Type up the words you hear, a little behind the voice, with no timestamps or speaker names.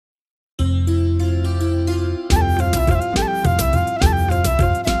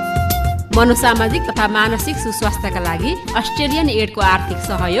मनोसामाजिक तथा मानसिक सुस्वास्थ्यका लागि अस्ट्रेलियन एडको आर्थिक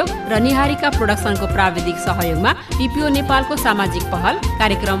सहयोग र निहारिका प्रोडक्सनको प्राविधिक सहयोगमा पिपिओ नेपालको सामाजिक पहल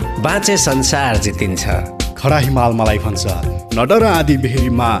कार्यक्रम बाँचे संसार जितिन्छ। खडा हिमाल मलाई भन्छ, नडर आदि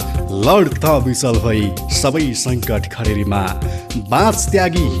बेहेरीमा लड त विचल भई सबै सङ्कट खडेरीमा। बाँच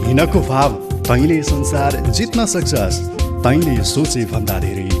त्यागी हिँडको भाव, तैँले संसार जित्न सक्छस्। तैँले सोचे भन्दा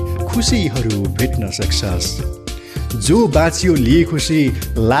धेरै खुसीहरू भेट्न सक्छस्। जो बाँचियो लिए खुसी,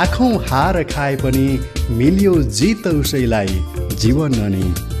 लाखौँ हार खाए पनि मिल्यो जित उसैलाई जीवन अनि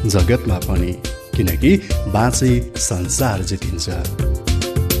जगतमा पनि, किनकि बाँचे संसार जितिन्छ।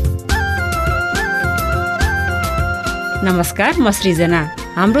 नमस्कार, म सृजना।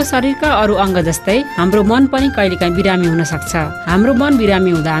 हाम्रो शरीरका अरू अङ्ग जस्तै हाम्रो मन पनि कहिलेकाहीँ बिरामी हुन सक्छ। हाम्रो मन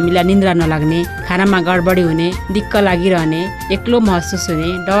बिरामी हुँदा हामीलाई निन्द्रा नलाग्ने, खानामा गडबडी हुने, दिक्क लागिरहने, एक्लो महसुस हुने,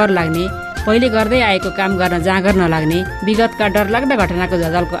 डर लाग्ने, पहिले गर्दै आएको काम गर्न जाँगर नलाग्ने, विगतका डरलाग्दा घटनाको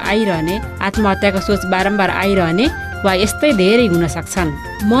झझल्को आइरहने, आत्महत्याको सोच बारम्बार आइरहने वा यस्तै धेरै हुन सक्छन्।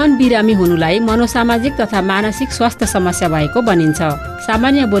 मन बिरामी हुनुलाई मनोसामाजिक तथा मानसिक स्वास्थ्य समस्या भएको भनिन्छ।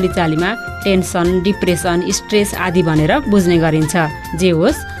 सामान्य बोलीचालीमा टेन्सन, डिप्रेसन, स्ट्रेस आदि भनेर बुझ्ने गरिन्छ। जे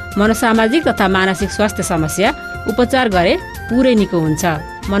होस्, मनोसामाजिक तथा मानसिक स्वास्थ्य समस्या उपचार गरे पुरै निको हुन्छ।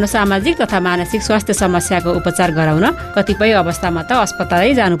 मनोसामाजिक तथा मानसिक स्वास्थ्य समस्याको उपचार गराउन कतिपय अवस्थामा त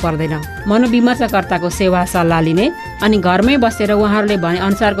अस्पतालै जानु पर्दैन। मनोविमर्शकर्ताको सेवा सल्लाह लिने अनि घरमै बसेर उहाँहरूले भने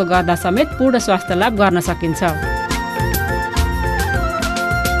अनुसारको गर्दा समेत पूर्ण स्वास्थ्य लाभ गर्न सकिन्छ।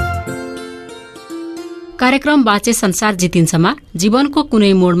 कार्यक्रम बाँचे संसार जितिन्छमा जीवनको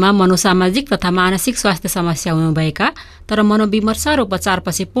कुनै मोडमा मनोसामाजिक तथा मानसिक स्वास्थ्य समस्या हुनुभएका तर मनोविमर्श र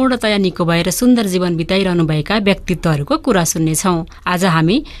उपचारपछि पूर्णतया निको भएर सुन्दर जीवन बिताइरहनुभएका व्यक्तित्वहरूको कुरा सुन्नेछौँ। आज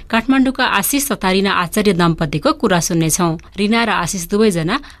हामी काठमाडौँका आशिष तथा रिना आचार्य दम्पतिको कुरा सुन्नेछौँ। रिना र आशिष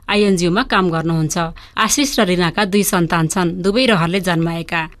दुवैजना आइएनजिओमा काम गर्नुहुन्छ। आशिष र रिनाका 2 सन्तान छन्, दुवै रहरले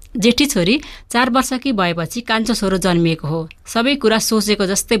जन्माएका। जेठी छोरी 4 वर्षकी भएपछि कान्छो छोरो जन्मिएको हो। सबै कुरा सोचेको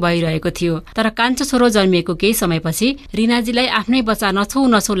जस्तै भइरहेको थियो। तर कान्छो छोरो जन्मिएको केही समयपछि रिनाजीलाई आफ्नै बच्चा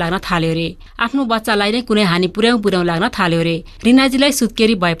नछौ लाग्न थाल्यो रे। आफ्नो बच्चालाई नै कुनै हानि पुर्याउँ लाग्न थाल्यो रे। रिनाजीलाई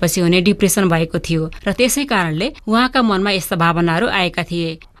सुत्केरी भएपछि हुने डिप्रेसन भएको थियो र त्यसै कारणले उहाँका मनमा यस्ता भावनाहरू आएका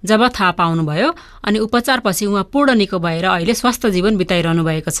थिए। जब थाहा पाउनुभयो अनि उपचारपछि उहाँ पूर्ण निको भएर अहिले स्वस्थ जीवन बिताइरहनु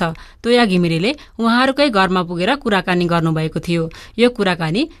भएको छ। तोया घिमिरेले उहाँहरूकै घरमा पुगेर कुराकानी गर्नुभएको थियो। यो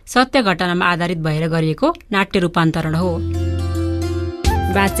कुराकानी सत्य घटनामा आधारित भएर गरिएको नाट्य रूपान्तरण हो।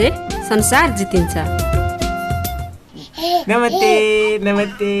 बाँचे संसार जितिन्छ। नमस्ते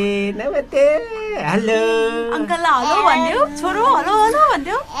नमस्ते नमस्ते। हेलो अंकल हेलो भन्दियो, छोरो हेलो हेलो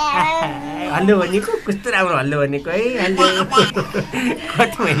भन्दियो। हेलो भनेको कस्तो राम्रो हेलो भनेको है। हेलो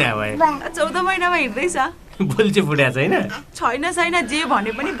कति महिना भयो? 14 महिनामा हिँड्दैछ। बोल्छु फुट्या छैन? छैन जे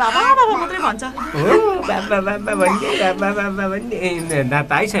भने पनि बाबा बाबा मात्रै भन्छ। हो बाबा बाबा भन्ने बाबा बाबा भन्ने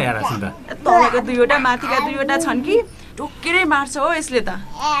दाँत आइछ यार। सुन्दा तलका 2वटा माथिका 2वटा छन् कि टोकेरै मार्छ हो यसले त।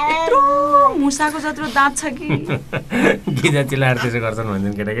 यत्रो मुसाको जत्रो दाँत छ कि। गिजा चिलाएर त्यसो गर्छन्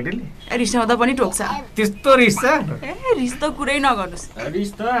भन्छन् केटाकेटीले। रिसाउँदा पनि टोक्छ। त्यस्तो रिस छ? रिस त कुरै नगर्नुस्।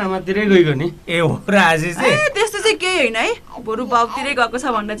 रिस त आमातिरै गइगयो नि। ए हो र आशिष त्यस्तो चाहिँ केही होइन है। बरु बाउतिरै गएको छ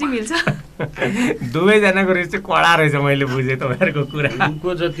भन्न चाहिँ मिल्छ। दुवैजनाको रिस चाहिँ कडा रहेछ। मैले बुझेँ तपाईँहरूको कुरा। को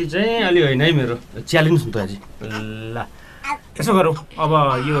जति चाहिँ अलि होइन है मेरो। च्यालेन्ज त अझै। ल यसो गरौँ, अब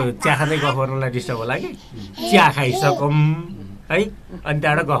यो चिया खाँदै गफ गर्नलाई डिस्टर्ब होला कि चिया खाइसकौँ है, अनि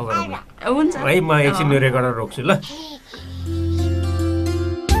त्यहाँबाट गफ गरौँ ल। हुन्छ है, म एकछिन रेकर्डर रोक्छु ल।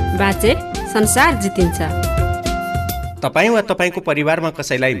 बाँचे संसार जितिन्छ। तपाईँ वा तपाईँको परिवारमा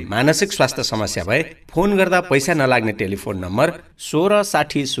कसैलाई मानसिक स्वास्थ्य समस्या भए फोन गर्दा पैसा नलाग्ने टेलिफोन नम्बर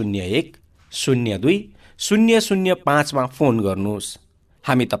 166001 02 005 मा फोन गर्नुहोस्।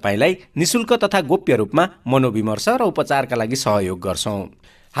 हामी तपाईलाई निशुल्क तथा गोप्य रूपमा मनोविमर्श र उपचारका लागि सहयोग गर्छौं।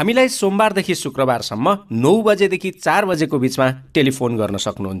 हामीलाई सोमबारदेखि शुक्रबारसम्म 9 बजेदेखि 4 बजेको बीचमा टेलिफोन गर्न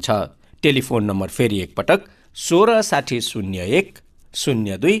सक्नुहुन्छ। टेलिफोन नम्बर फेरि एकपटक 166001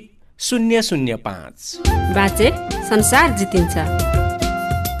 02 005। बाँचे संसार जितिन्छ।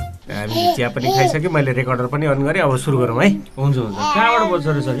 हामी चिया पनि खाइसक्यो, मैले रेकर्डर पनि अन गरेँ। अब सुरु गरौँ है। हुन्छ हुन्छ। कहाँबाट बोल्छ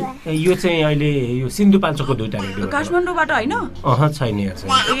रे सर? यो चाहिँ अहिले यो सिन्धुपाल्चोकको 2टा रेडियो। काठमाडौँबाट होइन? छैन यार।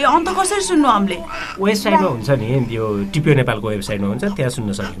 ए अन्त कसरी सुन्नु हामीले? वेबसाइटमा हुन्छ नि, यो टिपिओ नेपालको वेबसाइटमा हुन्छ, त्यहाँ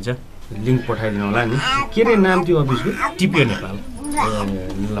सुन्न सकिन्छ। लिङ्क पठाइदिनु होला नि। के रे नाम त्यो अफिसको? टिपिओ नेपाल।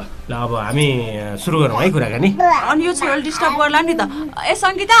 ल ल अब हामी सुरु गरौँ है कुराकानी। अनि यो छोराले डिस्टर्ब गर्ला नि त। ए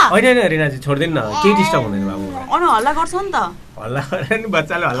सङ्गीता होइन होइन रिनाजी छोड्दिनु न, केही डिस्टर्ब हुँदैन बाबु। अनि हल्ला गर्छ नि त। हल्ला गरेर नि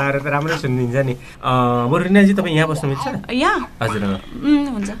बच्चाले हल्ला गरेर त राम्रै सुनिदिन्छ नि। बरु रिनाजी तपाईँ यहाँ बस्नु मिल्छ? यहाँ हजुर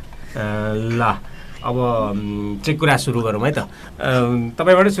हुन्छ। ल अब चाहिँ कुरा सुरु गरौँ है त।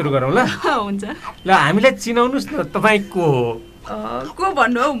 तपाईँबाटै सुरु गरौँ ल। हुन्छ। ल हामीलाई चिनाउनुहोस् न, तपाईँ को को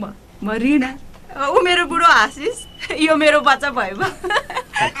भन्नु हौ? म म रिना, ऊ मेरो बुढो आशिष, यो मेरो बच्चा भयो।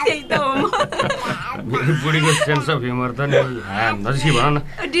 त्यही त हो। मेरो बुढीको सेन्स अफ ह्युमर त नि नजिकै भन न।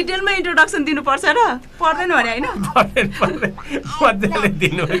 डिटेलमा इन्ट्रोडक्सन दिनुपर्छ र पर्दैन भने होइन? मजाले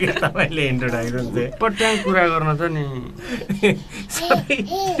दिनु कि तपाईँले इन्ट्रोडक्सन चाहिँ पट्याङ कुरा गर्न त नि सधैँ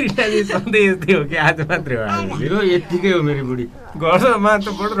यस्तै हो कि आज मात्रै हो। यो यत्तिकै हो मेरो बुढी। घरमा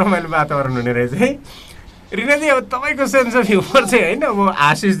त बडो रमाइलो वातावरण हुने रहेछ है। रिनाजी, अब तपाईँको सेन्स अफ ह्युमर चाहिँ होइन, म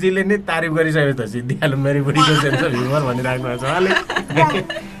आशिषजीले नै तारिफ गरिसकेपछि दिइहाल्नु मेरो बुढीको सेन्स अफ ह्युमर भनिराख्नु भएको छ उहाँले।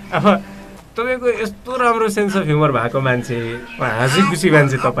 अब तपाईँको यस्तो राम्रो सेन्स अफ ह्युमर भएको मान्छे, हाँसी खुसी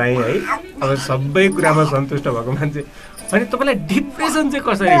मान्छे तपाईँ है, अब सबै कुरामा सन्तुष्ट भएको मान्छे, अनि तपाईँलाई डिप्रेसन चाहिँ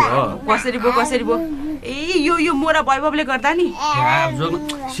कसरी भयो? कसरी भयो? ए यो मोरा वैभवले गर्दा नि।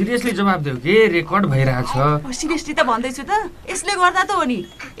 सिरियसली जवाब देऊ के, रेकर्ड भइरहेछ। सिरियसली त भन्दैछु त, यसले गर्दा त हो नि।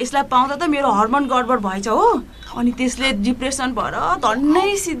 यसलाई पाउँदा त मेरो हर्मोन गडबड भएछ हो, अनि त्यसले डिप्रेसन भएर धन्नै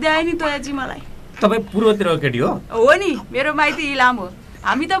सिद्ध्यायो नि तयाजी मलाई। तपाईँ पूर्वतिरको केटी हो? हो नि, मेरो माइती इलाम हो।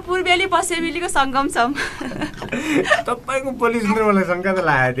 हामी त पूर्वेली पश्चिमेलीको सङ्गम छौँ। तपाईँको पुलिस मलाई शङ्का त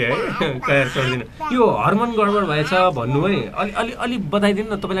लागेको थियो है। छोडिदिनु, यो हर्मोन गडबड भएछ भन्नु है, अलि बताइदिनु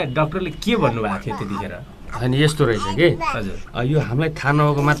न, तपाईँलाई डक्टरले के भन्नुभएको थियो त्यतिखेर? अनि यस्तो रहेछ कि हजुर, यो हामीलाई थाहा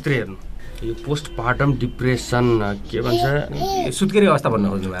नभएको मात्रै हेर्नु, यो पोस्टपार्टम डिप्रेसन के भन्छ, सुत्केरी अवस्था भन्नु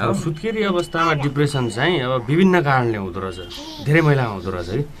खोज्नुभयो। सुत्केरी अवस्थामा डिप्रेसन चाहिँ अब विभिन्न कारणले हुँदो रहेछ, धेरै महिलामा हुँदो रहेछ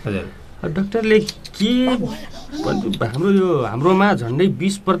कि। हजुर, डक्टरले के हाम्रोमा झन्डै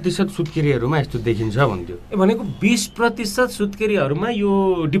 20% सुत्केरीहरूमा यस्तो देखिन्छ भन्थ्यो। भनेको 20% सुत्केरीहरूमा यो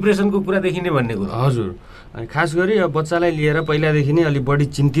डिप्रेसनको कुरा देखिने भन्ने कुरा? हजुर, अनि खास गरी अब बच्चालाई लिएर पहिलादेखि नै अलिक बढी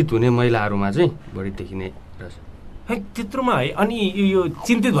चिन्तित हुने महिलाहरूमा चाहिँ बढी देखिने रहेछ। है त्यत्रोमा है? अनि यो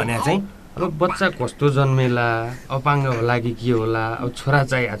चिन्तित भने चाहिँ अब बच्चा कस्तो जन्मेला, अपाङ्ग होला कि के होला, अब छोरा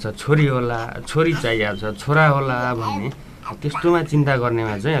चाहिएको छ छोरी होला, छोरी चाहिएको छ छोरा होला भन्ने, त्यस्तोमा चिन्ता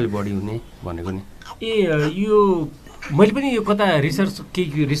गर्नेमा चाहिँ अलिक बढी हुने भनेको नि। ए यो मैले पनि यो कता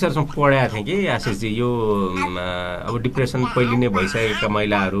रिसर्चमा पढाएको थिएँ कि आशिषजी, यो अब डिप्रेसन पहिले नै भइसकेका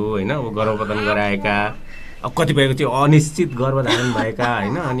महिलाहरू होइन, अब गर्भपतन गराएका, अब कतिपयको त्यो अनिश्चित गर्भधारण भएका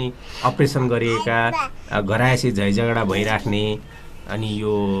होइन, अनि अपरेसन गरिएका, घरायसी झैझगडा भइराख्ने, अनि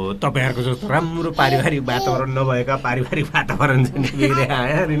यो तपाईँहरूको जस्तो राम्रो पारिवारिक वातावरण नभएका पारिवारिक वातावरण चाहिँ बिग्रे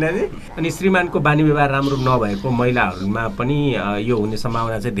आयो रिनाजी, अनि श्रीमानको बानी व्यवहार राम्रो नभएको महिलाहरूमा पनि यो हुने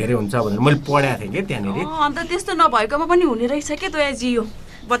सम्भावना चाहिँ धेरै हुन्छ भनेर मैले पढाएको थिएँ कि त्यहाँनिर। अन्त त्यस्तो नभएकोमा पनि हुने रहेछ के तयाजी? यो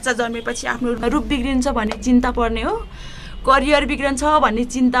बच्चा जन्मेपछि आफ्नो रूप बिग्रिन्छ भन्ने चिन्ता पर्ने हो, करियर बिग्रन्छ भन्ने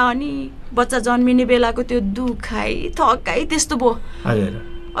चिन्ता, अनि बच्चा जन्मिने बेलाको त्यो दुखाइ थकाइ त्यस्तो भयो। हजुर,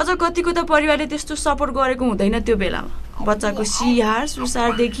 अझ कतिको त परिवारले त्यस्तो सपोर्ट गरेको हुँदैन त्यो बेलामा। बच्चाको सिहार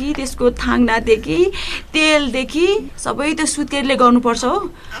सुसारदेखि, त्यसको थाङ्नादेखि, तेलदेखि सबै त्यो सुत्केरीले गर्नुपर्छ हो।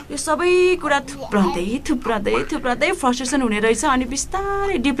 यो सबै कुरा थुप्राउँदै फ्रस्ट्रेसन हुने रहेछ, अनि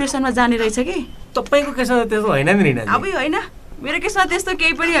बिस्तारै डिप्रेसनमा जाने रहेछ कि। तपाईँको केसमा त्यस्तो होइन नि रिना? अब होइन, मेरो केसमा त्यस्तो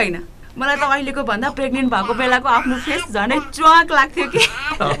केही पनि होइन। मलाई त अहिलेको भन्दा प्रेग्नेन्ट भएको बेलाको आफ्नो फेस झनै च्वाक लाग्थ्यो कि,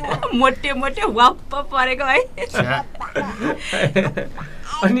 मोटे वाप्प परेको है।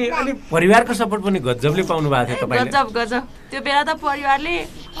 अनि परिवारको सपोर्ट पनि गजबले पाउनु भएको थियो तपाईँले? गजब। त्यो बेला त परिवारले,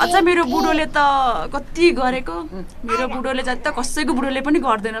 अझ मेरो बुढोले त कति गरेको, मेरो बुढोले जति त कसैको बुढोले पनि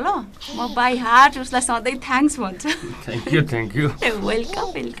गर्दैन ल। म बाई हार्ट उसलाई सधैँ थ्याङ्क्स भन्छु। Thank you.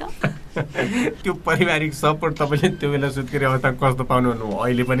 वेलकम। त्यो पारिवारिक सपोर्ट तपाईँले त्यो बेला सुत्केरी अवस्था कस्तो पाउनु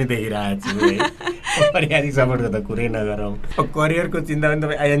अहिले पनि देखिरहेको छु है। पारिवारिक सपोर्टको त कुरै नगरौँ। करियरको चिन्ता पनि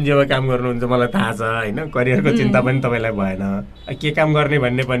तपाईँ आइएनजिओमा काम गर्नुहुन्छ मलाई थाहा छ होइन, करियरको चिन्ता पनि तपाईँलाई भएन, के काम गर्ने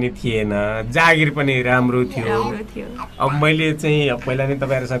भन्ने पनि थिएन, जागिर पनि राम्रो थियो। अब मैले चाहिँ पहिला नै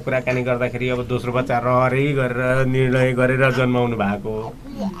तपाईँहरूसँग कुराकानी गर्दाखेरि अब दोस्रो बच्चा रहरै गरेर निर्णय गरेर जन्माउनु भएको,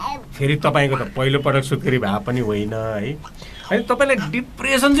 फेरि तपाईँको त पहिलोपटक सुत्केरी भए पनि होइन है, अनि तपाईँलाई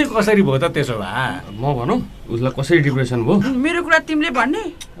डिप्रेसन चाहिँ कसरी भयो त? त्यसो भए म भनौँ उसलाई कसरी डिप्रेसन भयो? मेरो कुरा तिमीले भन्ने?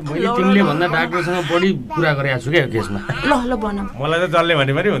 मैले तिमीले भन्दा डाक्टरसँग बढी कुरा गरेको छु क्या केसमा। ल भन। मलाई त जसले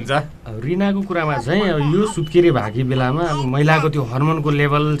भने पनि हुन्छ। रिनाको कुरामा चाहिँ अब यो सुत्केरी भएको बेलामा अब महिलाको त्यो हर्मोनको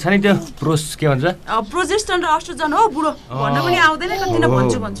लेभल छ नि, त्यो के भन्छ, प्रोजेस्टेरोन र एस्ट्रोजन हो बुढो भन्न पनि आउँदैन, कति न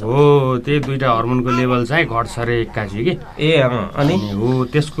भन्छु हो, त्यही दुईटा हर्मोनको लेभल चाहिँ घट्छ रे एक्कासी कि। ए अनि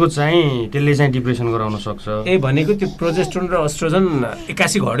हो, त्यसको चाहिँ त्यसले चाहिँ डिप्रेसन गराउन सक्छ। ए भनेको त्यो प्रोजेस्टेरोन र एस्ट्रोजन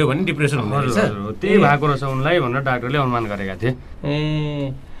एक्कासी घट्यो भने डिप्रेसन हुँदो रहेछ, त्यही भएको रहेछ उनलाई भनेर डाक्टरले अनुमान गरेका थिए।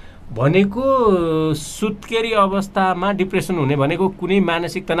 ए भनेको सुत्केरी अवस्थामा डिप्रेसन हुने भनेको कुनै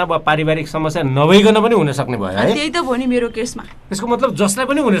मानसिक तनाव वा पारिवारिक समस्या नभइकन पनि हुन सक्ने भयो है? त्यही त भयो नि मेरो केसमा। त्यसको मतलब जसलाई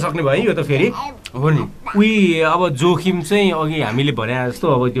पनि हुन सक्ने भयो यो त फेरि हो नि। उही अब जोखिम चाहिँ अघि हामीले भने जस्तो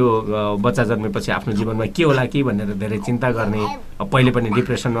अब त्यो बच्चा जन्मेपछि आफ्नो जीवनमा के होला कि भनेर धेरै चिन्ता गर्ने, पहिले पनि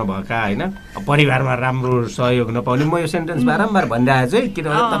डिप्रेसनमा भएका होइन परिवारमा राम्रो सहयोग नपाउने म यो सेन्टेन्स बारम्बार भनिरहेको छु है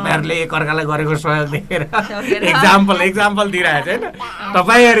किनभने तपाईँहरूले एकअर्कालाई गरेको सहयोग देखेर एक्जाम्पल दिइरहेको छु होइन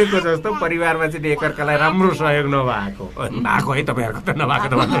तपाईँहरूको जस्तो परिवारमा चाहिँ एकअर्कालाई राम्रो सहयोग नभएको है तपाईँहरूको त नभएको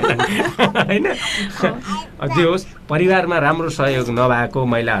त होइन त्यो होस् परिवारमा राम्रो सहयोग नभएको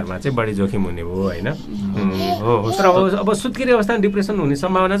महिलाहरूमा चाहिँ बढी जोखिम हुने भयो होइन हो तर अब सुत्केरी अवस्थामा डिप्रेसन हुने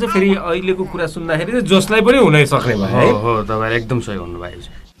सम्भावना चाहिँ फेरि अहिलेको कुरा सुन्दाखेरि चाहिँ जसलाई पनि हुन सक्ने भयो हो तपाईँले एकदम सही भन्नुभएको छ।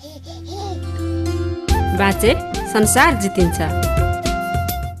 बाचे संसार जितिन्छ।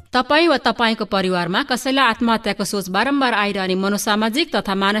 तपाईँ वा तपाईँको परिवारमा कसैलाई आत्महत्याको सोच बारम्बार आइरहने मनोसामाजिक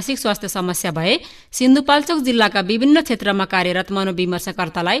तथा मानसिक स्वास्थ्य समस्या भए सिन्धुपाल्चोक जिल्लाका विभिन्न क्षेत्रमा कार्यरत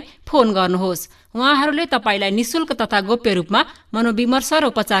मनोविमर्शकर्तालाई फोन गर्नुहोस्। उहाँहरूले तपाईँलाई निशुल्क तथा गोप्य रूपमा मनोविमर्श र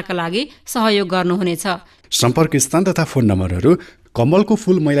उपचारका लागि सहयोग गर्नुहुनेछ। सम्पर्क स्थान तथा फोन नम्बरहरू कमलको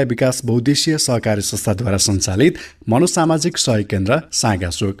फूल महिला विकास बहुद्देश्यीय सहकारी संस्थाद्वारा सञ्चालित मनोसामाजिक सहयोग केन्द्र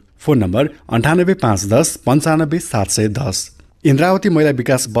साँगाचोक, फोन नम्बर 985110 95710। इन्द्रावती महिला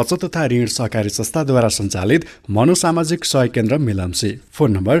विकास बचत तथा ऋण सहकारी संस्थाद्वारा सञ्चालित मनोसामाजिक सहयोग केन्द्र मिलम्सी,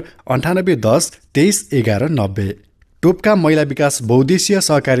 फोन नम्बर 9810 231190। टोपका महिला विकास बहुद्देश्यीय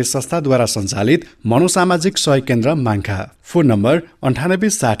सहकारी संस्थाद्वारा सञ्चालित मनोसामाजिक सहयोग केन्द्र माङ्खा, फोन नम्बर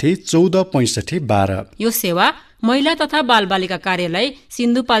 9860 1465 12। यो सेवा महिला तथा बालबालिका कार्यालय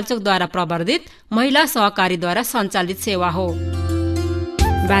सिन्धुपाल्चोकद्वारा प्रवर्धित महिला सहकारीद्वारा सञ्चालित सेवा हो।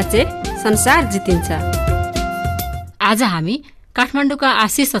 बाचे संसार जितिन्छ। आज हामी काठमाडौँका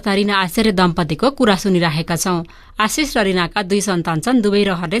आशिष तथा रिना आचार्य दम्पतिको कुरा सुनिरहेका छौं। आशिष र रिनाका 2 सन्तान छन्, दुवै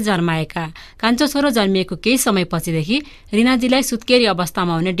रहरले जन्माएका। कान्छो छोरो जन्मिएको केही समयपछिदेखि रिनाजीलाई सुत्केरी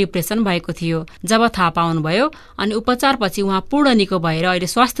अवस्थामा हुने डिप्रेसन भएको थियो। जब थाहा पाउनुभयो अनि उपचारपछि उहाँ पूर्ण निको भएर अहिले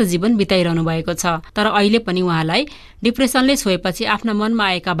स्वास्थ्य जीवन बिताइरहनु भएको छ। तर अहिले पनि उहाँलाई डिप्रेसनले छोएपछि आफ्ना मनमा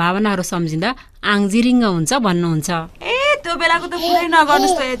आएका भावनाहरू सम्झिँदा आङजिरिङ्ग हुन्छ भन्नुहुन्छ। त्यो बेलाको त कुरै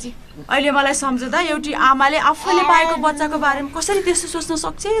नगर्नुस् त याजी। अहिले मलाई सम्झदा एउटी आमाले आफूले पाएको बच्चाको बारेमा कसरी त्यस्तो सोच्न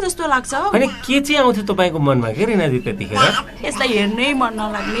सक्छ जस्तो लाग्छ। अनि के चाहिँ आउँथ्यो तपाईको मनमा के रिनाजी त्यतिखेर? यसलाई हेर्नै मन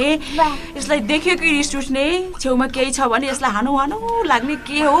नलाग्ने, यसलाई देखेकै रिस उठ्ने, छेउमा केही छ भने यसलाई हानु हानु लाग्ने,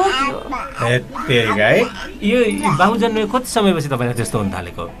 के हो के हो। त्यही गाई यो बाबु जन्मेको कति समयपछि तपाईलाई त्यस्तो हुन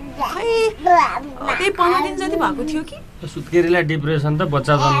थालेको? त्यही 15 दिन जति भएको थियो कि। सुत्केरीलाई डिप्रेसन त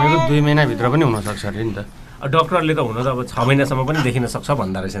बच्चा जन्मेको 2 महिनाभित्र पनि हुन सक्छ अरे नि त। डक्टरले त हुन त अब 6 महिनासम्म पनि देखिन सक्छ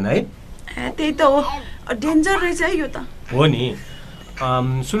भन्दा रहेछन् है। त्यही त हो, डेन्जर रहेछ है यो त। हो नि।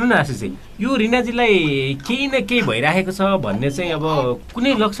 सुन्नु न आशिष, यो रिनाजीलाई केही न केही भइरहेको छ भन्ने चाहिँ अब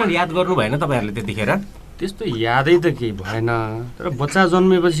कुनै लक्षण याद गर्नु भएन तपाईँहरूले त्यतिखेर? त्यस्तो यादै त केही भएन, तर बच्चा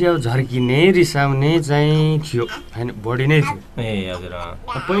जन्मेपछि अब झर्किने रिसाउने चाहिँ थियो होइन, बढी नै थियो। ए हजुर।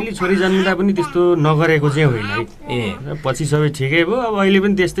 पहिले छोरी जन्मिँदा पनि त्यस्तो नगरेको चाहिँ होइन है। पछि सबै ठिकै भयो, अब अहिले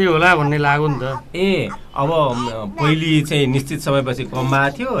पनि त्यस्तै होला भन्ने लाग्यो नि त। अब पहिले चाहिँ निश्चित समयपछि कम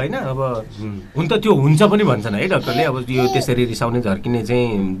भएको थियो होइन, अब हुन त त्यो हुन्छ पनि भन्छन् है डक्टरले। अब यो त्यसरी रिसाउने झर्किने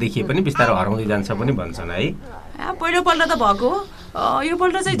चाहिँ देखिए पनि बिस्तारै हराउँदै जान्छ पनि भन्छन् है। पहिलोपल्ट त भएको, यो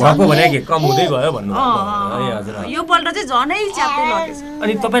पल्ट चाहिँ भएको भने के कम हुँदै गयो भन्नु? यो पल्ट चाहिँ झनै च्याप्दै लगेछ।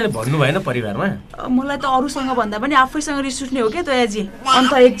 अनि तपाईँले भन्नु भएन परिवारमा? मलाई त अरूसँग भन्दा पनि आफैसँग रिस उठ्ने हो क्या तयाजी।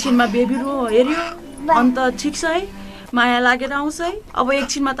 अन्त एकछिनमा बेबी रो हेऱ्यो, अन्त ठिक छ है, माया लागेर आउँछ है। अब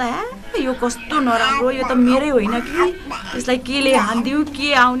एकछिनमा त यो कस्तो नराम्रो, यो त मेरै होइन कि, यसलाई केले हानिदिउँ, के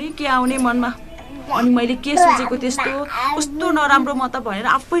आउने मनमा। अनि मैले के सोचेको त्यस्तो कस्तो नराम्रो म त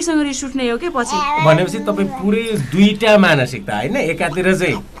भनेर आफैसँग रिस उठ्ने हो कि पछि। भनेपछि तपाईँ पुरै दुईटा मानसिकता होइन, एकातिर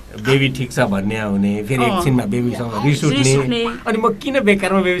चाहिँ बेबी ठिक छ भन्ने आउने, फेरि एकछिनमा बेबीसँग रिस उठ्ने, अनि म किन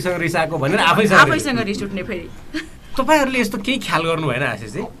बेकारमा बेबीसँग रिसाएको भनेर आफैसँग रिस उठ्ने। फेरि तपाईँहरूले यस्तो केही ख्याल गर्नु भएन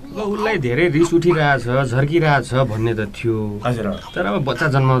आशिष चाहिँ? उसलाई धेरै रिस उठिरहेछ, झर्किरहेछ भन्ने त थियो हजुर। तर अब बच्चा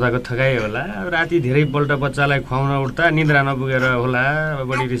जन्माउँदाको थकाइ होला, राति धेरैपल्ट बच्चालाई खुवाउन उठ्दा निद्रा नपुगेर होला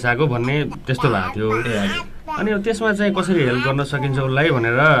बढी रिसाएको भन्ने त्यस्तो भएको थियो। अनि त्यसमा चाहिँ कसरी हेल्प गर्न सकिन्छ उसलाई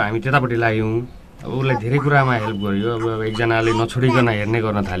भनेर हामी त्यतापट्टि लाग्यौँ। अब उसलाई धेरै कुरामा हेल्प गर्यो। अब एकजनाले नछोडिकन हेर्ने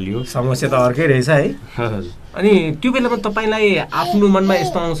गर्न थाल्यो। समस्या त अर्कै रहेछ है। अनि त्यो बेलामा तपाईँलाई आफ्नो मनमा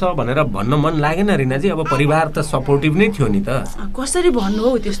यस्तो आउँछ भनेर भन्न मन लागेन रिनाजी? अब परिवार त सपोर्टिभ नै थियो नि त। कसरी भन्नु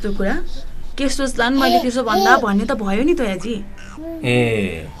हौ त्यस्तो कुरा? के सोच्लान् मैले त्यसो भन्दा भन्ने त भयो नि तयाजी।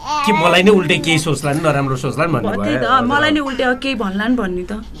 के मलाई नै उल्टै केही सोच्लान्, नराम्रो सोच्लान् भन्नु भयो? मलाई नै उल्टै केही भन्लान् भन्ने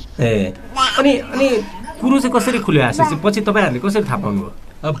त। अनि कुरो चाहिँ कसरी खुल्यो आशिष? पछि तपाईँहरूले कसरी थाहा पाउनु भयो?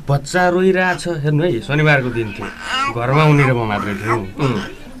 अब बच्चा रोइरहेछ, हेर्नु है, शनिबारको दिन थियो, घरमा उनी र म मात्रै थियौँ।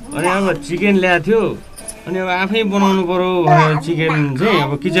 अनि अब चिकन ल्याएको थियो, अनि अब आफै बनाउनु पर्यो भनेर चिकन चाहिँ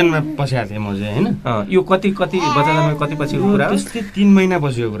अब किचनमा पसेको थिएँ म चाहिँ होइन। यो कति बच्चा जन्मेको कति पछि कुरा? त्यस्तै 3 महिना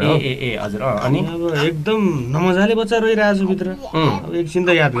पछिको कुरा हो। हजुर। अनि अब एकदम नमजाले बच्चा रोइरहेछ भित्र। अब एकछिन त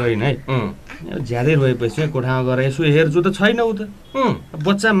याद गरिन है। ज्यादै रोएपछि कोठामा गएर यसो हेर्छु त छैन उता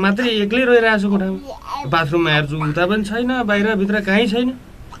बच्चा मात्रै एक्लै रोइरहेको छ कोठामा बाथरुममा हेर्छु उता पनि छैन बाहिरभित्र कहीँ छैन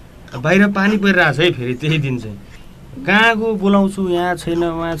बाहिर पानी परिरहेछ है फेरि त्यही दिन चाहिँ कहाँको बोलाउँछु यहाँ छैन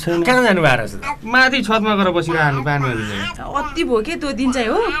उहाँ छैन कहाँ जानु भएको रहेछ माथि छतमा गएर बसिरहनु पानी अति भयो के त्यो दिन चाहिँ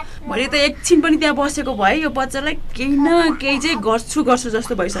हो मैले त एकछिन पनि त्यहाँ बसेको भए यो बच्चालाई केही न केही चाहिँ गर्छु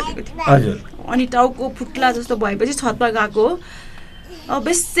जस्तो भइसकेको थियो हजुर अनि टाउको फुट्ला जस्तो भएपछि छतमा गएको अब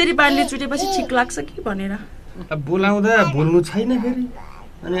बेसरी पानीले चुटेपछि ठिक लाग्छ कि भनेर बोलाउँदा बोल्नु छैन फेरि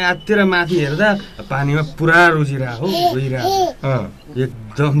अनि आतिर माथि हेर्दा पानीमा पुरा रुचिरहेको गइरहेको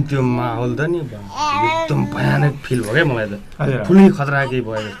एकदम त्यो माहौल त नि एकदम भयानक फिल भयो क्या मलाई त ठुलै खतरा केही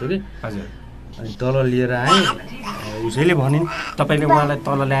भयो जस्तो कि हजुर अनि तल लिएर आएँ उसैले भनिन् तपाईँले उहाँलाई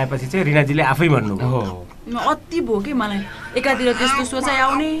तल ल्याएपछि चाहिँ रिनाजीले आफै भन्नुभयो अति भयो कि मलाई एकातिर त्यस्तो सोचाइ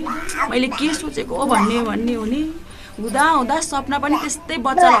आउने मैले के सोचेको हो भन्ने हुने हुँदा सपना पनि त्यस्तै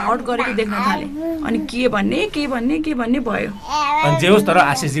बच्चालाई हर्ट गरेको देख्न थालेँ अनि के भन्ने भयो अनि जे होस् तर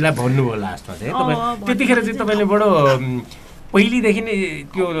आशिषजीलाई भन्नुभयो लास्टमा चाहिँ तपाईँ त्यतिखेर चाहिँ तपाईँले बडो पहिलेदेखि नै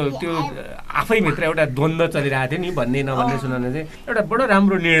त्यो आफैभित्र एउटा द्वन्द्व चलिरहेको थियो नि भन्ने नभन्ने सुनाउने चाहिँ एउटा बडो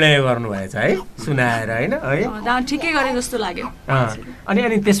राम्रो निर्णय गर्नुभएछ है सुनाएर होइन है ठिकै गरे जस्तो लाग्यो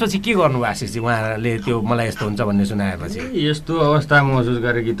अनि त्यसपछि के गर्नुभयो आशिषजी उहाँले त्यो मलाई यस्तो हुन्छ भन्ने सुनाएपछि यस्तो अवस्था महसुस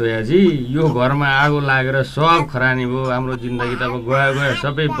गरेँ कि तोयाजी यो घरमा आगो लागेर सब खरानी भयो हाम्रो जिन्दगी त अब गयो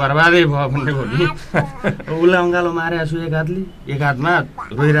सबै बर्बादै भयो भन्ने भयो नि उसलाई अँगालो मारेको छु एक हातमा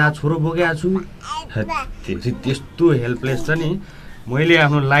रोइरहेको छोरो बोकेको छु त्यस्तो हेल्पलेस छ नि मैले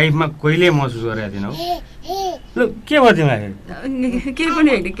आफ्नो लाइफमा कहिले महसुस गरेको थिइनँ हौ ल के भयो तिमीलाई केही पनि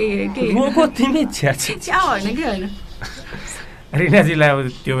होइन तिमी होइन कि होइन रिनाजीलाई अब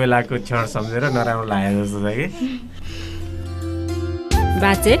त्यो बेलाको क्षण सम्झेर नराम्रो लागेको जस्तो छ कि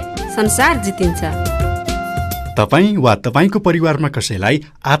बाचे संसार जितिन्छ तपाईँ वा तपाईँको परिवारमा कसैलाई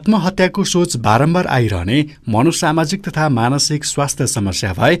आत्महत्याको सोच बारम्बार आइरहने मनोसामाजिक तथा मानसिक स्वास्थ्य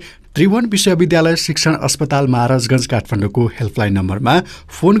समस्या भए त्रिभुवन विश्वविद्यालय शिक्षण अस्पताल महाराजगञ्ज काठमाडौँको हेल्पलाइन नम्बरमा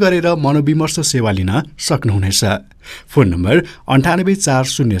फोन गरेर मनोविमर्श सेवा लिन सक्नुहुनेछ। Phone number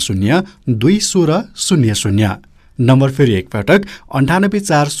 9840021600। नम्बर फेरि एकपटक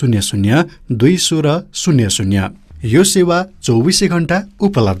 9840021600। यो सेवा 24 घण्टा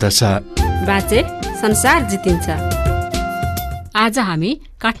उपलब्ध छ। बाचे संसार जितिन्छ। आज हामी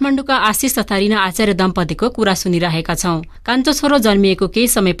काठमाडौँका आशिष तथा रिना आचार्य दम्पतिको कुरा सुनिरहेका छौं। कान्छो छोरो जन्मिएको केही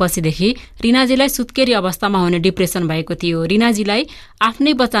समयपछिदेखि रिनाजीलाई सुत्केरी अवस्थामा हुने डिप्रेसन भएको थियो। रिनाजीलाई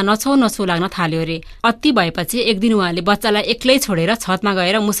आफ्नै बच्चा नछौ लाग्न थाल्यो रे। अति भएपछि एक दिन उहाँले बच्चालाई एक्लै छोडेर छतमा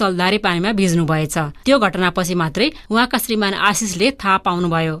गएर मुसलधारे पानीमा भिज्नु भएछ। त्यो घटनापछि मात्रै उहाँका श्रीमान आशिषले थाहा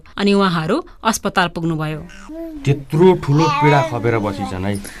पाउनुभयो अनि उहाँहरू अस्पताल पुग्नुभयो। त्यत्रो ठुलो पीडा खपेर बसिछन्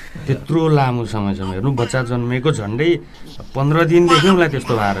है, त्यत्रो लामो समयसम्म हेर्नु बच्चा जन्मेको झन्डै 15 दिनदेखि उनलाई त्यस्तो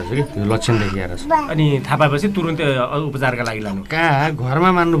भएर छ कि त्यो लक्षण देखिएर छ। अनि थाहा पाएपछि तुरुन्तै उपचारका लागि लानु कहाँ घरमा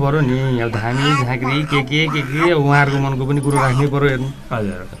मान्नु पर्यो नि, यहाँ धामी झाँक्री के उहाँहरूको मनको पनि कुरो राख्नै पर्यो हेर्नु।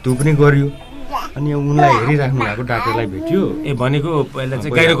 हजुर त्यो पनि गरियो। अनि उनलाई हेरिराख्नु भएको डाक्टरलाई भेट्यो। भनेको पहिला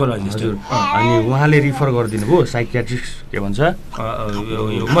चाहिँ गाइनोकोलोजिस्ट। अनि उहाँले रिफर गरिदिनु भयो साइकियाट्रिस्ट के भन्छ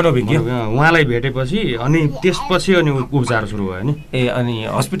मनोविज्ञ। उहाँलाई भेटेपछि अनि त्यसपछि अनि उपचार सुरु भयो नि।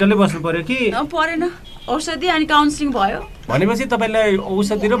 अनि हस्पिटलमै बस्नु पर्यो कि परेन? औषधि अनि काउन्सिलिङ भयो। भनेपछि तपाईँलाई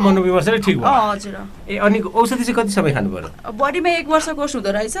औषधि र मनोविमर्शले ठिक भयो? हजुर। अनि औषधि चाहिँ कति समय खानु पर्यो? बडीमा 1 वर्ष कोर्स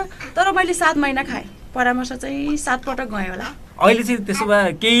हुँदो रहेछ, तर मैले 7 महिना खाएँ। परामर्श चाहिँ 7 पटक गएँ होला। अहिले चाहिँ त्यसो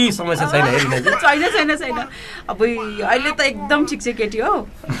भए केही समस्या छैन छैन। अब अहिले त एकदम ठिक छ केटी हो।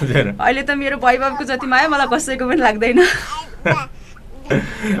 अहिले त मेरो भाइबाबुको जति माया मलाई कसैको पनि लाग्दैन।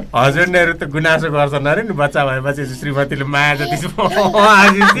 हस्बेन्डहरू त गुनासो गर्छन् अरे नि, बच्चा भएपछि श्रीमतीले माया जति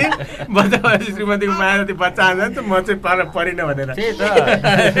बच्चा भएपछि श्रीमतीको माया जति बच्चा आउँछ नि त म चाहिँ परिनँ भनेर।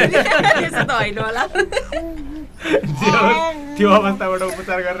 त्यो अवस्थाबाट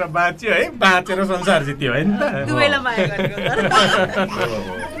उपचार गरेर बाँच्यो है, बाँचेर संसार जित्यो है नि त।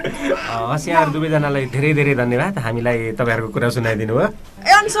 यहाँहरू दुवैजनालाई धेरै धेरै धन्यवाद हामीलाई तपाईँहरूको कुरा सुनाइदिनु भयो।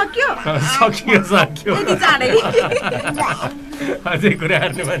 सक्यो अझै कुरा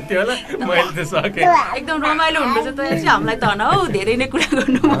गर्नु भन्थ्यो होला, मैले त सकेँ। एकदम रमाइलो हुनुहुन्छ त हामीलाई त न हौ, धेरै नै कुरा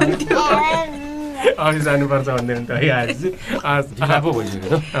गर्नु भन्थ्यो। अघि जानुपर्छ भन्दैन त है। आज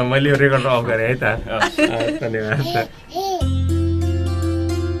भइसक्यो, मैले यो रेकर्ड अफ गरेँ है त। धन्यवाद।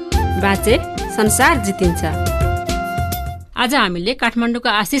 बाचे संसार जितिन्छ। आज हामीले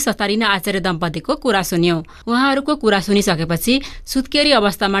काठमाडौँका आशिष तथा रिना आचार्य दम्पतिको कुरा सुन्यौं। उहाँहरूको कुरा सुनिसकेपछि सुत्केरी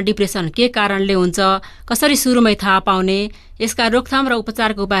अवस्थामा डिप्रेसन के कारणले हुन्छ, कसरी सुरुमै थाहा पाउने, यसका रोकथाम र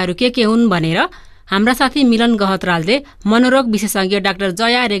उपचारका उपायहरू के हुन् भनेर हाम्रा साथी मिलन गहतरालले मनोरोग विशेषज्ञ डाक्टर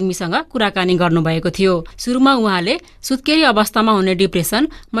जया रेग्मीसँग कुराकानी गर्नुभएको थियो। सुरुमा उहाँले सुत्केरी अवस्थामा हुने डिप्रेसन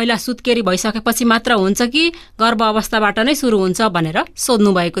महिला सुत्केरी भइसकेपछि मात्र हुन्छ कि गर्भ अवस्थाबाट नै सुरु हुन्छ भनेर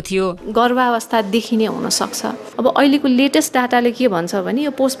सोध्नु भएको थियो। गर्भावस्थादेखि नै हुन सक्छ। अब अहिलेको लेटेस्ट डाटाले के भन्छ भने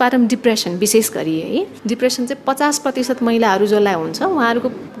यो पोस्टपार्टम डिप्रेसन विशेष गरी है, डिप्रेसन चाहिँ 50% महिलाहरू जसलाई हुन्छ उहाँहरूको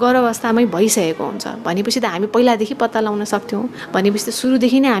गर्भावस्थामै भइसकेको हुन्छ भनेपछि त हामी पहिलादेखि पत्ता लगाउन सक्थ्यौँ, भनेपछि त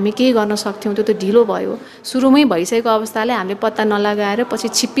सुरुदेखि नै हामी केही गर्न सक्थ्यौँ। त्यो त ढिलो भयो। सुरुमै भइसकेको अवस्थाले हामीले पत्ता नलगाएर पछि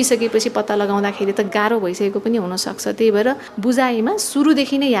छिप्पिसकेपछि पत्ता लगाउँदाखेरि त गाह्रो भइसकेको पनि हुनसक्छ। त्यही भएर बुझाइमा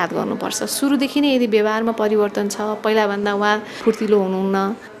सुरुदेखि नै याद गर्नुपर्छ। सुरुदेखि नै यदि व्यवहारमा परिवर्तन छ, पहिलाभन्दा उहाँ फुर्तिलो हुनुहुन्न,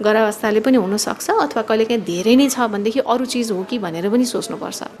 गर्भावस्थाले पनि हुनसक्छ अथवा कहिलेकाहीँ धेरै नै छ भनेदेखि अरू चिज हो कि भनेर पनि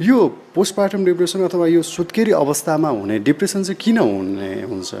सोच्नुपर्छ। यो पोस्टपार्टम डिप्रेसन अथवा यो सुत्केरी अवस्थामा हुने डिप्रेसन चाहिँ किन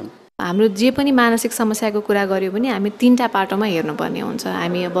हुन्छ? हाम्रो जे पनि मानसिक समस्याको कुरा गऱ्यो भने हामी 3टा पाटोमा हेर्नुपर्ने हुन्छ।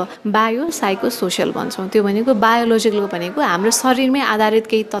 हामी अब बायो, साइको, सोसियल भन्छौँ। त्यो भनेको बायोलोजिकल भनेको हाम्रो शरीरमै आधारित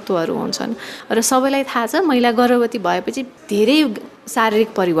केही तत्त्वहरू हुन्छन् र सबैलाई थाहा छ महिला गर्भवती भएपछि धेरै शारीरिक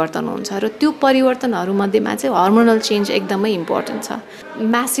परिवर्तन हुन्छ र त्यो परिवर्तनहरू मध्येमा चाहिँ हर्मोनल चेन्ज एकदमै इम्पोर्टेन्ट छ।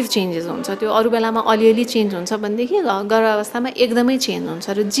 म्यासिभ चेन्जेस हुन्छ। त्यो अरू बेलामा अलिअलि चेन्ज हुन्छ भनेदेखि गर्भावस्थामा एकदमै चेन्ज हुन्छ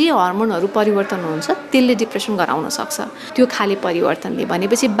र जे हर्मोनहरू परिवर्तन हुन्छ त्यसले डिप्रेसन गराउन सक्छ। त्यो खाली परिवर्तनले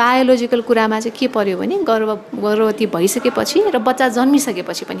भनेपछि बायोलोजिकल कुरामा चाहिँ के पर्यो भने गर्भवती भइसकेपछि र बच्चा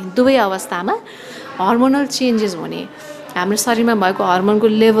जन्मिसकेपछि पनि दुवै अवस्थामा हर्मोनल चेन्जेस हुने, हाम्रो शरीरमा भएको हर्मोनको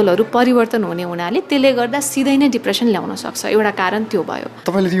लेभलहरू परिवर्तन हुने हुनाले त्यसले गर्दा सिधै नै डिप्रेसन ल्याउन सक्छ। एउटा कारण त्यो भयो।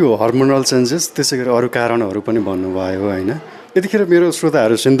 तपाईँले यो हर्मोनल चेन्जेस त्यसै गरी अरू कारणहरू पनि भन्नुभयो होइन? यतिखेर मेरो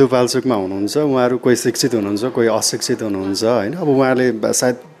श्रोताहरू सिन्धुपाल्चोकमा हुनुहुन्छ, उहाँहरू कोही शिक्षित हुनुहुन्छ, कोही अशिक्षित हुनुहुन्छ होइन? अब उहाँहरूले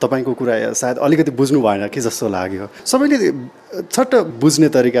सायद तपाईँको कुरा सायद अलिकति बुझ्नु भएन कि जस्तो लाग्यो। सबैले छट्ट बुझ्ने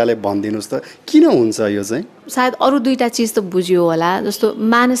तरिकाले भनिदिनुहोस् त किन हुन्छ यो चाहिँ? सायद अरू 2टा चिज त बुझ्यो होला। जस्तो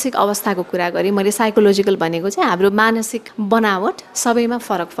मानसिक अवस्थाको कुरा गरेँ मैले, साइकोलोजिकल भनेको चाहिँ हाम्रो मानसिक बनावट सबैमा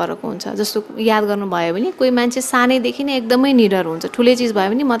फरक हुन्छ। जस्तो याद गर्नुभयो भने कोही मान्छे सानैदेखि नै एकदमै निडर हुन्छ, ठुलै चिज भयो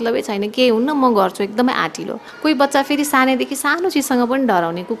भने मतलबै छैन, केही हुन्न म गर्छु, एकदमै आँटिलो। कोही बच्चा फेरि सानैदेखि सानो चिजसँग पनि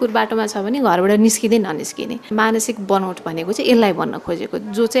डराउने, कुकुर बाटोमा छ भने घरबाट निस्किँदै ननिस्किने। मानसिक बनोट भनेको चाहिँ यसलाई भन्न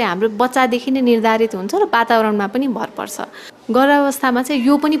खोजेको, जो चाहिँ हाम्रो बच्चादेखि नै निर्धारित हुन्छ र वातावरणमा पनि भर पर्छ। गर्भावस्थामा चाहिँ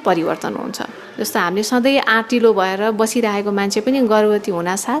यो पनि परिवर्तन हुन्छ। जस्तो हामीले सधैँ आँटिलो भएर बसिरहेको मान्छे पनि गर्भवती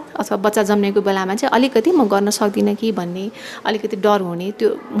हुनासाथ अथवा बच्चा जन्मेको बेलामा चाहिँ अलिकति म गर्न सक्दिनँ कि भन्ने अलिकति डर हुने त्यो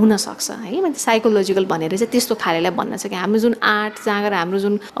हुनसक्छ है। मतलब साइकोलोजिकल भनेर चाहिँ त्यस्तो खालेलाई भन्न छ कि हाम्रो जुन आँट जाँगर, हाम्रो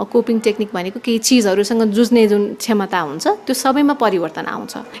जुन कोपिङ टेक्निक भनेको केही चिजहरूसँग जुझ्ने जुन क्षमता हुन्छ त्यो सबैमा परिवर्तन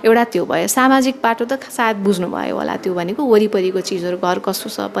आउँछ। एउटा त्यो भयो। सामाजिक पाटो त सायद बुझ्नुभयो होला। त्यो भनेको वरिपरिको चिजहरू, घर कस्तो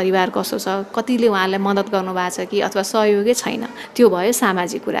छ, परिवार कस्तो छ, कतिले उहाँलाई मद्दत गर्नुभएको छ कि अथवा सहयोगै छैन, त्यो भयो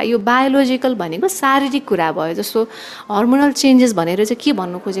सामाजिक कुरा। यो बायोलोजिकल भनेको शारीरिक कुरा भयो। जस्तो हर्मोनल चेन्जेस भनेर चाहिँ के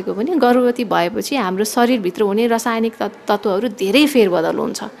भन्नु खोजेको भने गर्भवती भएपछि हाम्रो शरीरभित्र हुने रासायनिक तत्त्वहरू धेरै फेरबदल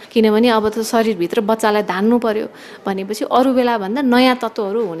हुन्छ। किनभने अब त शरीरभित्र बच्चालाई धान्नु पर्यो भनेपछि अरू बेलाभन्दा नयाँ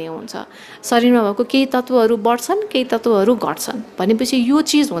तत्त्वहरू हुने हुन्छ। शरीरमा भएको केही तत्त्वहरू बढ्छन्, केही तत्त्वहरू घट्छन् भनेपछि यो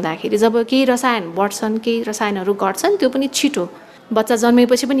चिज हुँदाखेरि जब केही रसायन बढ्छन्, केही रसायनहरू घट्छन्, त्यो पनि छिटो बच्चा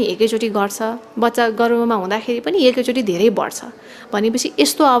जन्मेपछि पनि एकैचोटि घट्छ, बच्चा गर्भमा हुँदाखेरि पनि एकैचोटि धेरै बढ्छ भनेपछि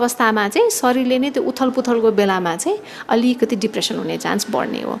यस्तो अवस्थामा चाहिँ शरीरले नै त्यो उथलपुथलको बेलामा चाहिँ अलिकति डिप्रेसन हुने चान्स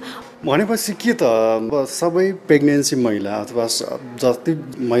बढ्ने हो। भनेपछि के त अब सबै प्रेग्नेन्सी महिला अथवा जति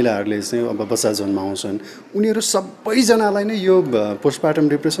महिलाहरूले चाहिँ अब बच्चा जन्माउँछन् उनीहरू सबैजनालाई नै यो पोस्टपार्टम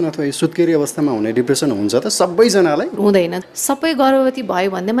डिप्रेसन अथवा यो सुत्केरी अवस्थामा हुने डिप्रेसन हुन्छ त? सबैजनालाई हुँदैन। सबै गर्भवती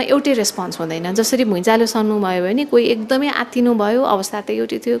भयो भन्दैमा एउटै रेस्पोन्स हुँदैन। जसरी भुइँचालो सन्नु भयो भने कोही एकदमै आत्तिनु भयो, अवस्था त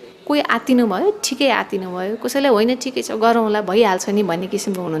एउटै थियो, कोही आत्तिनु भयो, ठिकै आत्तिनु भयो, कसैलाई होइन ठिकै छ गरौँला भइहाल्छ नि भन्ने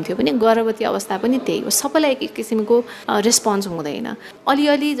किसिमको हुनुहुन्थ्यो पनि गर्भवती अवस्था पनि त्यही हो। सबैलाई एक किसिमको रेस्पोन्स हुँदैन।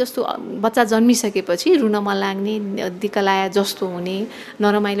 अलिअलि जस्तो बच्चा जन्मिसकेपछि रुन मन लाग्ने, दिक्कलाया जस्तो हुने,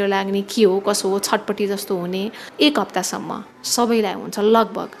 नरमाइलो लाग्ने, के हो कसो हो, छटपटी जस्तो हुने 1 हप्तासम्म सबैलाई हुन्छ।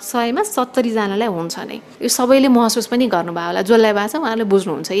 लगभग 100मा 70 जनालाई हुन्छ नै। यो सबैले महसुस पनि गर्नुभयो होला, जसलाई भएको छ उहाँले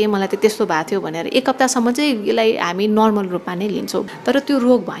बुझ्नुहुन्छ ए मलाई त त्यस्तो भएको थियो भनेर। 1 हप्तासम्म चाहिँ यसलाई हामी नर्मल रूपमा नै लिन्छौँ। तर त्यो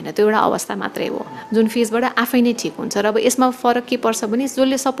रोग भएन, त्यो एउटा अवस्था मात्रै हो जुन फेजबाट आफै नै ठिक हुन्छ। र अब यसमा फरक के पर्छ भने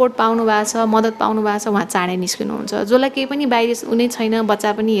जसले सपोर्ट पाउनु भएको छ, मद्दत पाउनु भएको छ उहाँ चाँडै निस्किनुहुन्छ। जसलाई केही पनि बाहिर उनी छैन,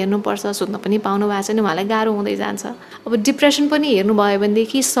 बच्चा पनि हेर्नुपर्छ, सुत्न पनि पाउनु भएको छैन, उहाँलाई गाह्रो हुँदै जान्छ। अब डिप्रेसन पनि हेर्नुभयो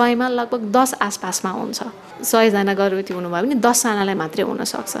भनेदेखि 100मा लगभग 10 आसपासमा हुन्छ। 100 जना गर्भवती हुनुभयो भने 10 जनालाई मात्रै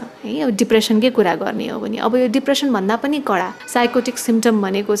हुनसक्छ है। अब डिप्रेसनकै कुरा गर्ने हो भने अब यो डिप्रेसन भन्दा पनि कडा साइकोटिक सिम्पटम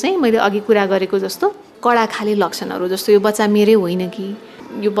भनेको चाहिँ मैले अघि कुरा गरेको जस्तो कडा खाली लक्षणहरू, जस्तो यो बच्चा मेरै होइन कि,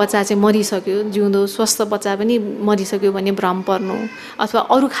 यो बच्चा चाहिँ मरिसक्यो, जिउँदो स्वस्थ बच्चा पनि मरिसक्यो भन्ने भ्रम पर्नु, अथवा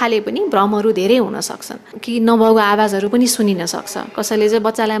अरू खाले पनि भ्रमहरू धेरै हुन सक्छन् कि नभएको आवाजहरू पनि सुनिन सक्छ। कसैले चाहिँ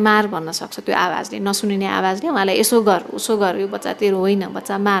बच्चालाई मार भन्न सक्छ, त्यो आवाजले, नसुनिने आवाजले उहाँलाई यसो गर उसो गर, यो बच्चा तेरो होइन,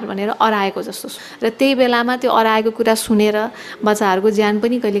 बच्चा मार भनेर अराएको जस्तो। र त्यही बेलामा त्यो अराएको कुरा सुनेर बच्चाहरूको ज्यान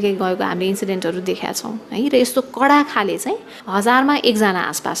पनि कहिलेकाहीँ गएको हामीले इन्सिडेन्टहरू देखेका छौँ है। र यस्तो कडा खाले चाहिँ 1000मा 1 जना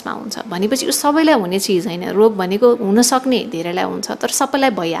आसपासमा हुन्छ भनेपछि यो सबैलाई हुने चिज होइन। रोग भनेको हुन सक्ने धेरैलाई हुन्छ, तर सबैलाई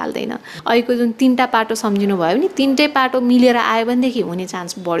भइहाल्दैन। अहिलेको जुन 3टा पाटो सम्झिनु भयो भने 3टै पाटो मिलेर आयो भनेदेखि हुने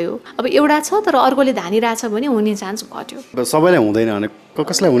चान्स बढ्यो। अब एउटा छ तर अर्कोले धानिरहेछ भने हुने चान्स घट्यो। सबैलाई हुँदैन भने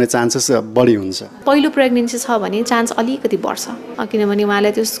कसलाई हुने चान्सेस बढी हुन्छ? पहिलो प्रेग्नेन्सी छ भने चान्स अलिकति बढ्छ, किनभने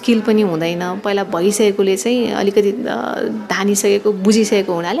उहाँलाई त्यो स्किल पनि हुँदैन। पहिला भइसकेकोले चाहिँ अलिकति धानिसकेको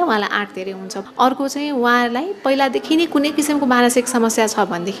बुझिसकेको हुनाले उहाँलाई आँट धेरै हुन्छ। अर्को चाहिँ उहाँलाई पहिलादेखि नै कुनै किसिमको मानसिक समस्या छ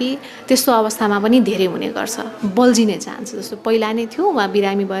भनेदेखि त्यस्तो अवस्थामा पनि धेरै हुने गर्छ, बल्झिने चान्स। जस्तो पहिला नै थियो उहाँ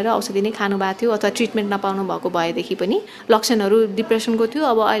बिरामी भएर औषधि नै खानुभएको थियो अथवा ट्रिटमेन्ट नपाउनु भएको भएदेखि पनि लक्षणहरू डिप्रेसनको थियो,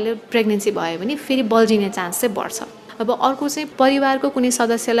 अब अहिले प्रेग्नेन्सी भयो भने फेरि बल्झिने चान्स चाहिँ बढ्छ। अब अर्को चाहिँ परिवारको कुनै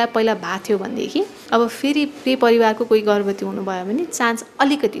सदस्यलाई पहिला भएको थियो भनेदेखि अब फेरि त्यही परिवारको कोही गर्भवती हुनुभयो भने चान्स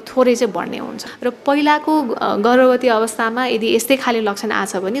अलिकति थोरै चाहिँ बढ्ने हुन्छ। र पहिलाको गर्भवती अवस्थामा यदि यस्तै खाले लक्षण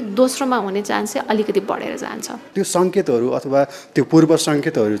आछ भने दोस्रोमा हुने चान्स चाहिँ अलिकति बढेर जान्छ। त्यो सङ्केतहरू अथवा त्यो पूर्व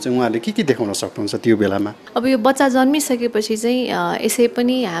सङ्केतहरू चाहिँ उहाँले के देखाउन सक्नुहुन्छ त्यो बेलामा? अब यो बच्चा जन्मिसकेपछि चाहिँ यसै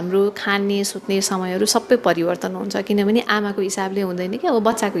पनि हाम्रो खाने सुत्ने समयहरू सबै परिवर्तन हुन्छ, किनभने आमाको हिसाबले हुँदैन कि अब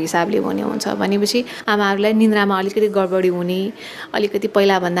बच्चाको हिसाबले हुने हुन्छ। भनेपछि आमाहरूलाई निन्द्रामा अलिकति गडबडी हुने, अलिकति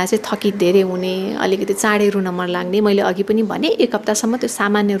पहिलाभन्दा चाहिँ थकित धेरै हुने, अलिकति चाँडै रुन मन लाग्ने, मैले अघि पनि भने 1 हप्तासम्म त्यो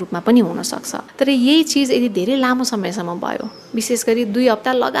सामान्य रूपमा पनि हुनसक्छ। तर यही चिज यदि धेरै लामो समयसम्म भयो, विशेष गरी 2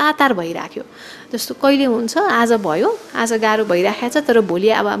 हप्ता लगातार भइराख्यो, जस्तो कहिले हुन्छ आज भयो, आज गाह्रो भइराखेको छ, तर भोलि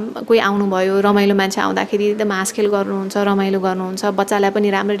अब कोही आउनुभयो, रमाइलो मान्छे आउँदाखेरि एकदम हाँसखेल गर्नुहुन्छ, रमाइलो गर्नुहुन्छ, बच्चालाई पनि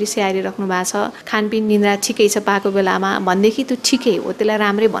राम्ररी स्याहारिराख्नु भएको छ, खानपिन निन्द्रा ठिकै छ पाएको बेलामा भनेदेखि त्यो ठिकै हो, त्यसलाई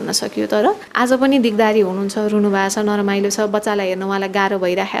राम्रै भन्न सकियो। तर आज पनि दिगदारी हुनुहुन्छ, रुनु भएको छ, नरमाइलो छ, बच्चालाई हेर्न उहाँलाई गाह्रो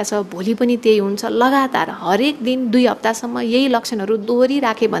भइराखेको छ, भोलि पनि त्यही हुन्छ, लगातार हरेक दिन 2 हप्तासम्म यही लक्षणहरू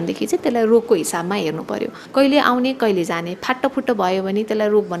दोहोरिराखे भनेदेखि चाहिँ त्यसलाई रोगको हिसाबमा हेर्नु पर्यो। कहिले आउने कहिले जाने, फाटोफुट्टो भयो भने त्यसलाई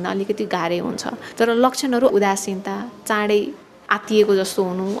रोग भन्न अलिकति गाह्रै हुन्छ। तर लक्षणहरू उदासीनता, चाँडै आत्तिएको जस्तो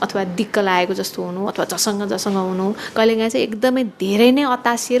हुनु अथवा दिक्क लागेको जस्तो हुनु अथवा झसङ्ग हुनु, कहिलेकाहीँ चाहिँ एकदमै धेरै नै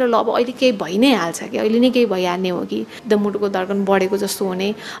अतासिएर ल अब अहिले केही भइ नै हाल्छ कि अहिले नै केही भइहाल्ने हो कि एकदम मुटुको धड्कन बढेको जस्तो हुने,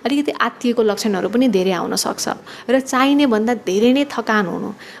 अलिकति आत्तिएको लक्षणहरू पनि धेरै आउन सक्छ। र चाहिने भन्दा धेरै नै थकान हुनु,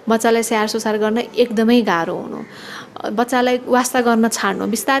 बच्चालाई स्याहार सुसार गर्न एकदमै गाह्रो हुनु, बच्चालाई वास्ता गर्न छाड्नु,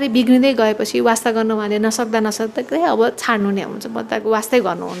 बिस्तारै बिग्रिँदै गएपछि वास्ता गर्नु भने नसक्दै अब छाड्नु नै हुन्छ, बच्चाको वास्तै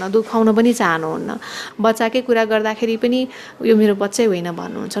गर्नुहुन्न, दुखाउन पनि चाहनुहुन्न, बच्चाकै कुरा गर्दाखेरि पनि यो मेरो बच्चै होइन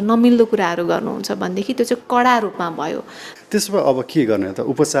भन्नुहुन्छ, नमिल्दो कुराहरू गर्नुहुन्छ भनेदेखि त्यो चाहिँ कडा रूपमा भयो। त्यसो भए अब के गर्ने त?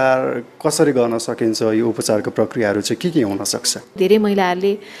 उपचार कसरी गर्न सकिन्छ? यो उपचारको प्रक्रियाहरू चाहिँ के हुन सक्छ? धेरै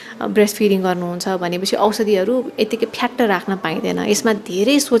महिलाहरूले ब्रेस्ट फिडिङ गर्नुहुन्छ भनेपछि औषधिहरू यतिकै फ्याक्ट राख्न पाइँदैन, यसमा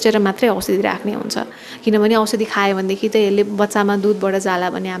धेरै सोचेर मात्रै औषधि राख्ने हुन्छ, किनभने औषधि खायो भनेदेखि त यसले बच्चामा दुधबाट जाला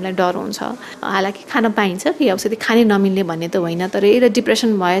भन्ने हामीलाई डर हुन्छ। हालाकि खान पाइन्छ कि औषधि खानै नमिल्ने भन्ने त होइन, तर यो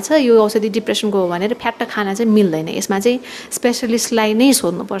डिप्रेसन भएछ, यो औषधि डिप्रेसनको हो भनेर फ्याक्ट खान चाहिँ मिल्दैन, यसमा चाहिँ स्पेसलिस्टलाई नै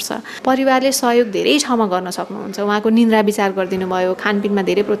सोध्नुपर्छ। परिवारले सहयोग धेरै ठाउँमा गर्न सक्नुहुन्छ, उहाँको निन्द्रा विचार गरिदिनु भयो, खानपिनमा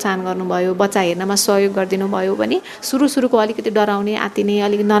धेरै प्रोत्साहन गर्नुभयो, बच्चा हेर्नमा सहयोग गरिदिनु भयो भने सुरुको अलिकति डराउने, आत्तिने,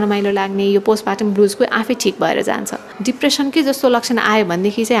 अलिकति नरमाइलो लाग्ने यो पोस्टपार्टम ब्लुजको आफै ठिक भएर जान्छ। डिप्रेसनकै जस्तो लक्षण आयो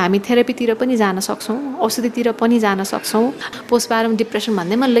भनेदेखि चाहिँ हामी थेरापीतिर पनि जान सक्छौँ, औषधितिर पनि जान सक्छौँ। पोस्टपार्टम डिप्रेसन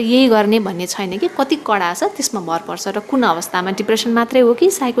भन्दैमा ल यही गर्ने भन्ने छैन कि कति कडा छ त्यसमा भर पर्छ, र कुन अवस्थामा डिप्रेसन मात्रै हो कि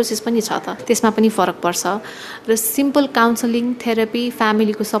साइकोसिस पनि छ त त्यसमा पनि फरक पर्छ। र सिम्पल काउन्सलिङ, थेरापी,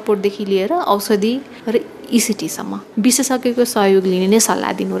 फ्यामिलीको सपोर्टदेखि लिएर औषधि र इसिटीसम्म विशेषज्ञको सहयोग लिने नै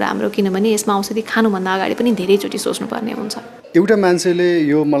सल्लाह दिनु राम्रो, किनभने यसमा औषधि खानुभन्दा अगाडि पनि धेरैचोटि सोच्नुपर्ने हुन्छ। एउटा मान्छेले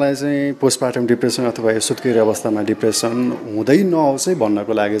यो मलाई चाहिँ पोस्टपार्टम डिप्रेसन अथवा यो सुत्केरी अवस्थामा डिप्रेसन हुँदै नहोस् है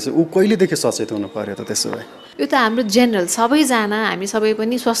भन्नको लागि चाहिँ ऊ कहिलेदेखि सचेत हुनु पर्यो त? त्यसो भए यो त हाम्रो जेनरल सबैजना हामी सबै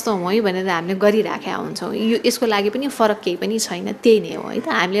पनि स्वस्थ हौँ है भनेर हामीले गरिराखेका हुन्छौँ, यो यसको लागि पनि फरक केही पनि छैन, त्यही नै हो है त।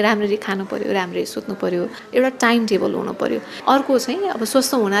 हामीले राम्ररी खानु पर्यो, राम्ररी सुत्नु पर्यो, एउटा टाइम टेबल हुनु पर्यो। अर्को चाहिँ अब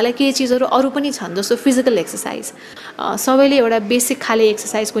स्वस्थ हुनलाई केही चिजहरू अरू पनि छन्, जस्तो फिजिकल एक्सर्साइज, सबैले एउटा बेसिक खाले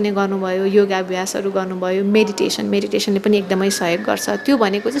एक्सर्साइज कुनै गर्नुभयो, योगा अभ्यासहरू गर्नुभयो, मेडिटेसनले पनि एकदमै सहयोग गर्छ, त्यो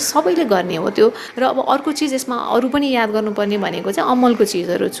भनेको चाहिँ सबैले गर्ने हो त्यो। र अब अर्को चिज यसमा अरू पनि याद गर्नुपर्ने भनेको चाहिँ अमलको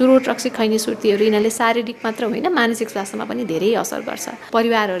चिजहरू, चुरोट, रक्सी, खैनी, सुर्तीहरू, यिनीहरूले शारीरिक मात्र होइन, मानसिक स्वास्थ्यमा पनि धेरै असर गर्छ।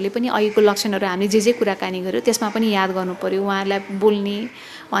 परिवारहरूले पनि अहिलेको लक्षणहरू हामीले जे कुराकानी गर्यो त्यसमा पनि याद गर्नु पर्यो, उहाँहरूलाई बोल्ने,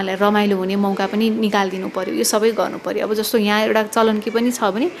 उहाँलाई रमाइलो हुने मौका पनि निकालिदिनु पर्यो, यो सबै गर्नु पर्यो। अब जस्तो यहाँ एउटा चलन के पनि छ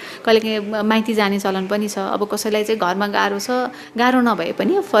भने कहिलेकाहीँ माइती जाने चलन पनि छ। अब कसैलाई चाहिँ घरमा गाह्रो छ, गाह्रो नभए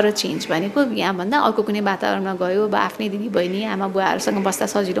पनि फर अ चेन्ज भनेको यहाँभन्दा अर्को कुनै वातावरणमा गयो, अब आफ्नै दिदी बहिनी आमा बुवाहरूसँग बस्दा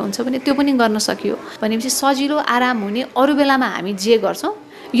सजिलो हुन्छ भने त्यो पनि गर्न सकियो भनेपछि सजिलो आराम हुने। अरू बेलामा हामी जे गर्छौँ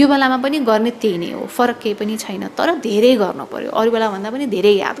यो बेलामा पनि गर्ने त्यही नै हो, फरक केही पनि छैन, तर धेरै गर्नु पर्यो, अरू बेलाभन्दा पनि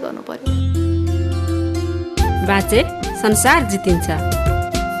धेरै याद गर्नु पर्यो। बाचे संसार जितिन्छ।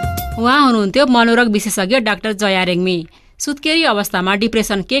 उहाँ हुनुहुन्थ्यो मनोरोग विशेषज्ञ डाक्टर जया रेग्मी। सुत्केरी अवस्थामा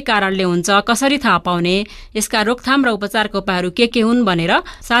डिप्रेसन के कारणले हुन्छ, कसरी थाहा पाउने, यसका रोकथाम र उपचारका उपायहरू के हुन् भनेर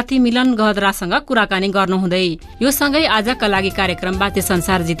साथी मिलन गहद्रासँग कुराकानी गर्नुहुँदै यो सँगै आजका लागि कार्यक्रम बाचे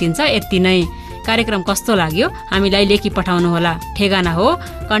संसार जितिन्छ यति नै। कार्यक्रम कस्तो लाग्यो हामीलाई लेखी पठाउनुहोला। ठेगाना हो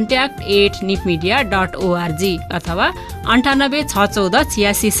contact@nipmedia.org अथवा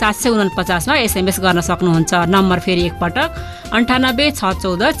 9861486749 मा SMS गर्न सक्नुहुन्छ। नम्बर फेरि एकपटक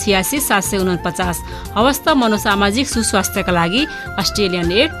 9861486749। हवस् त मनोसामाजिक सुस्वास्थ्यका लागि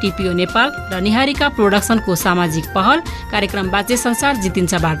अस्ट्रेलियन एड, TPO नेपाल र निहारिका प्रोडक्सनको सामाजिक पहल कार्यक्रम बाचे संसार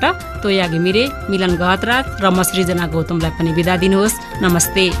जितिन्छबाट तोया घिमिरे, मिलन गहतराज र म सृजना गौतमलाई पनि बिदा दिनुहोस्।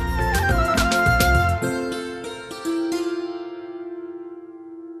 नमस्ते।